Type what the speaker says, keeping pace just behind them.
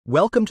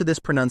Welcome to this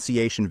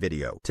pronunciation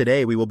video.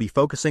 Today we will be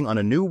focusing on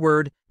a new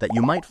word that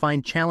you might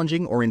find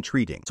challenging or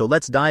intriguing. So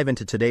let's dive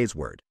into today's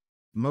word.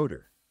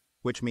 Motor,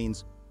 which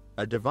means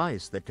a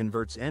device that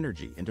converts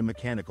energy into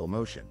mechanical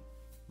motion.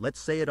 Let's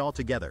say it all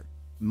together.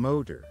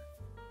 Motor.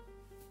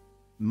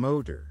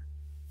 Motor.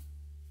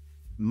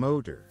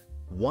 Motor.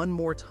 One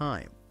more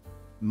time.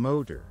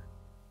 Motor.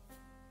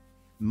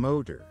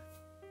 Motor.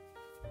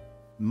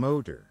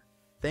 Motor.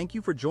 Thank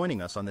you for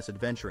joining us on this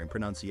adventure in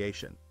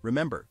pronunciation.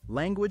 Remember,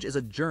 language is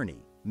a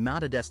journey,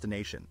 not a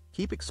destination.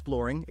 Keep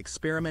exploring,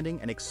 experimenting,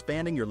 and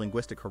expanding your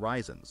linguistic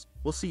horizons.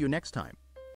 We'll see you next time.